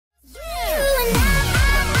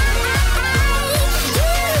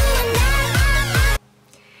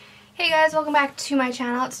guys, welcome back to my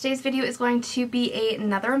channel. Today's video is going to be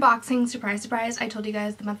another unboxing. Surprise, surprise. I told you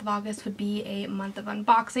guys the month of August would be a month of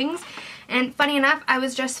unboxings. And funny enough, I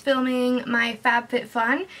was just filming my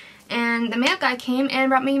FabFitFun and the mail guy came and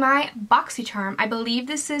brought me my Boxy charm. I believe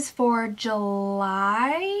this is for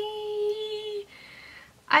July,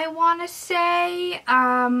 I want to say,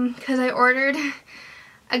 because I ordered,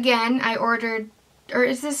 or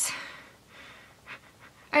is this...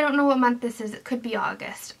 I don't know what month this is. It could be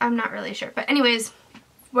August. I'm not really sure. But anyways,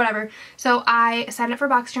 whatever. So I signed up for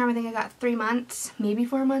Boxy charm. I think I got 3 months, maybe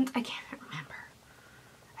 4 months. I can't remember.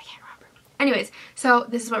 Anyways, so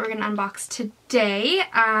this is what we're going to unbox today.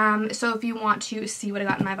 So if you want to see what I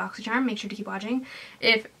got in my Boxy charm, make sure to keep watching.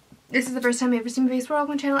 If this is the first time you've ever seen my face,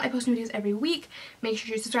 welcome to my channel. I post new videos every week. Make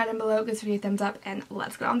sure to subscribe down below, give this video a thumbs up, and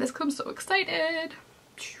let's get on this because I'm so excited.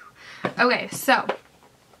 Okay, so...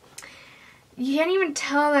 you can't even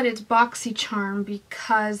tell that it's Boxy charm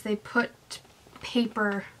because they put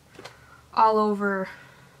paper all over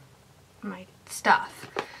my stuff.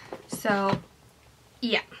 So,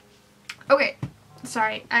 yeah. Okay,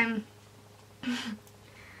 sorry, I'm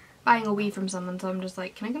buying a Wii from someone, so I'm just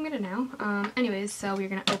like, can I come get it now? Anyways, so we're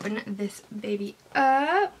gonna open this baby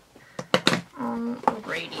up.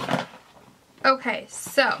 Alrighty. Okay,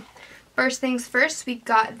 so, first things first, we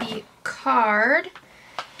got the card.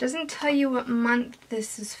 Doesn't tell you what month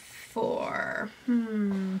this is for.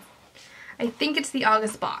 I think it's the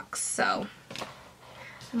August box, so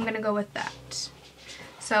I'm gonna go with that.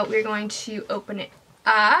 So we're going to open it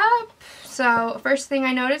up. So first thing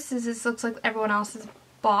I noticed is this looks like everyone else's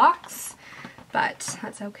box, but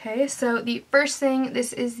that's okay. So the first thing,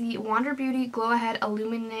 this is the Wander Beauty Glow Ahead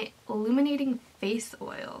Illuminating Face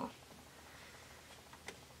Oil.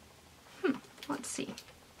 Let's see.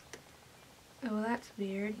 Oh, that's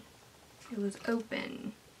weird. It was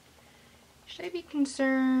open. Should I be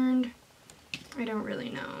concerned? I don't really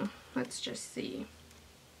know. Let's just see.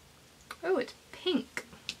 Oh, it's pink.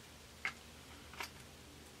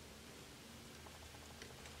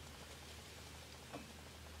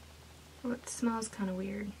 Oh, it smells kind of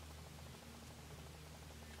weird.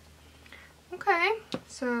 Okay,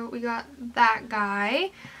 so we got that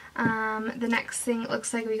guy. The next thing, it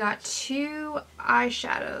looks like we got 2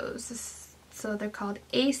 eyeshadows. So they're called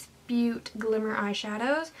Ace Butte Glimmer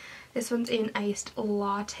Eyeshadows. This one's in Iced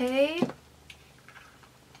Latte.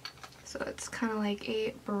 So it's kind of like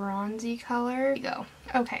a bronzy color. There you go.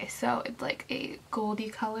 Okay, so it's like a goldy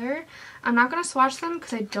color. I'm not going to swatch them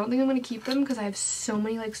because I don't think I'm going to keep them because I have so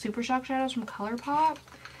many like Super Shock shadows from ColourPop.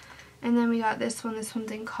 And then we got this one. This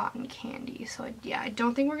one's in Cotton Candy. So yeah, I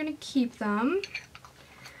don't think we're going to keep them.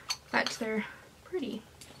 But they're pretty.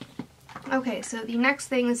 Okay, so the next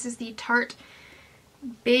thing, this is the Tarte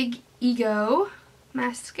Big Ego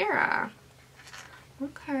mascara.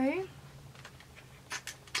 Okay.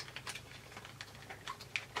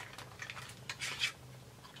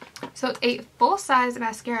 So it's a full-size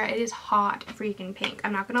mascara. It is hot freaking pink.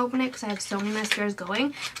 I'm not going to open it because I have so many mascaras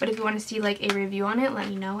going, but if you want to see like a review on it, let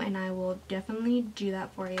me know and I will definitely do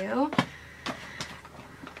that for you.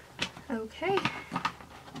 Okay.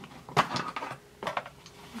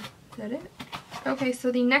 Is that it? Okay,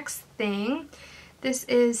 so the next thing, this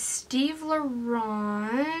is Steve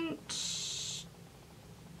Laurent,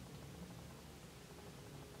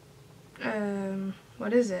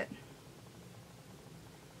 what is it?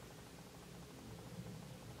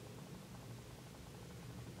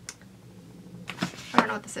 I don't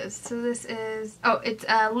know what this is. So this is, oh, it's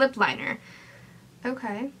a lip liner.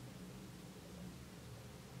 Okay.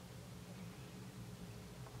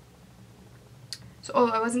 So, oh,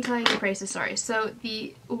 I wasn't telling you the prices, sorry. So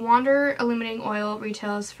the Wander Illuminating Oil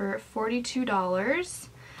retails for $42.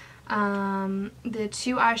 The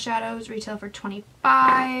 2 eyeshadows retail for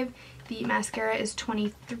 $25. The mascara is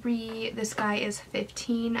 $23. This guy is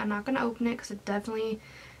 $15. I'm not going to open it because it definitely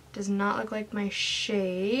does not look like my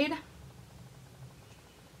shade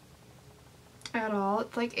at all.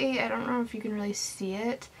 It's like a, I don't know if you can really see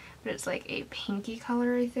it, but it's like a pinky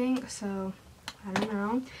color, I think. So, I don't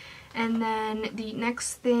know. And then the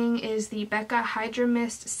next thing is the Becca Hydra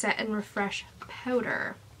Mist Set and Refresh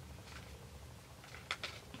Powder.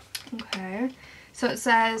 Okay, so it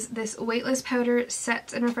says this weightless powder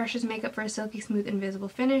sets and refreshes makeup for a silky smooth invisible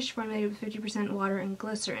finish formulated with 50% water and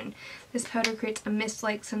glycerin. This powder creates a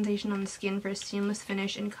mist-like sensation on the skin for a seamless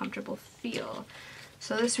finish and comfortable feel.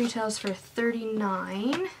 So this retails for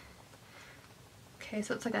 $39. Okay,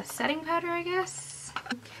 so it's like a setting powder, I guess.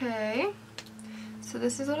 Okay. So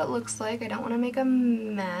this is what it looks like. I don't want to make a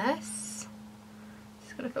mess.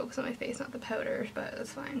 Just gotta focus on my face, not the powder, but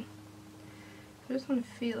that's fine. I just want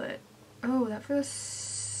to feel it. Oh, that feels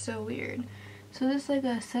so weird. So this is like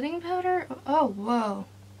a setting powder? Oh, whoa.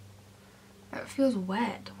 That feels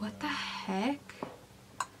wet. What the heck?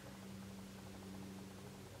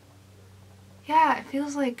 Yeah, it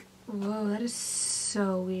feels like, whoa, that is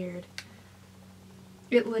so weird.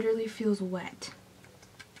 It literally feels wet,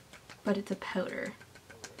 but it's a powder.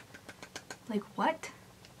 Like, what?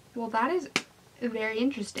 Well, that is very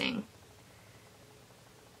interesting.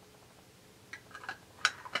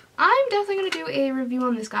 I'm definitely going to do a review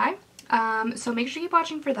on this guy, so make sure you keep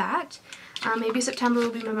watching for that. Maybe September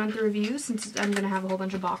will be my month of review since I'm going to have a whole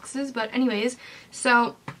bunch of boxes. But anyways,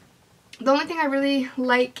 so the only thing I really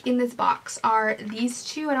like in this box are these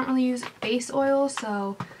two. I don't really use base oil,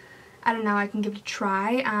 so I don't know, I can give it a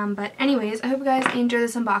try. But anyways, I hope you guys enjoyed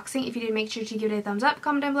this unboxing. If you did, make sure to give it a thumbs up,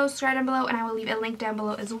 comment down below, subscribe down below, and I will leave a link down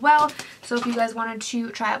below as well. So if you guys wanted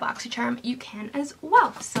to try out BoxyCharm, you can as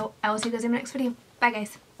well. So I will see you guys in my next video. Bye,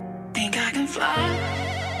 guys. Think I can fly.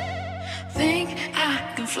 Think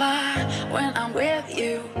I can fly when I'm with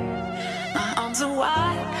you. My arms are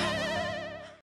wide.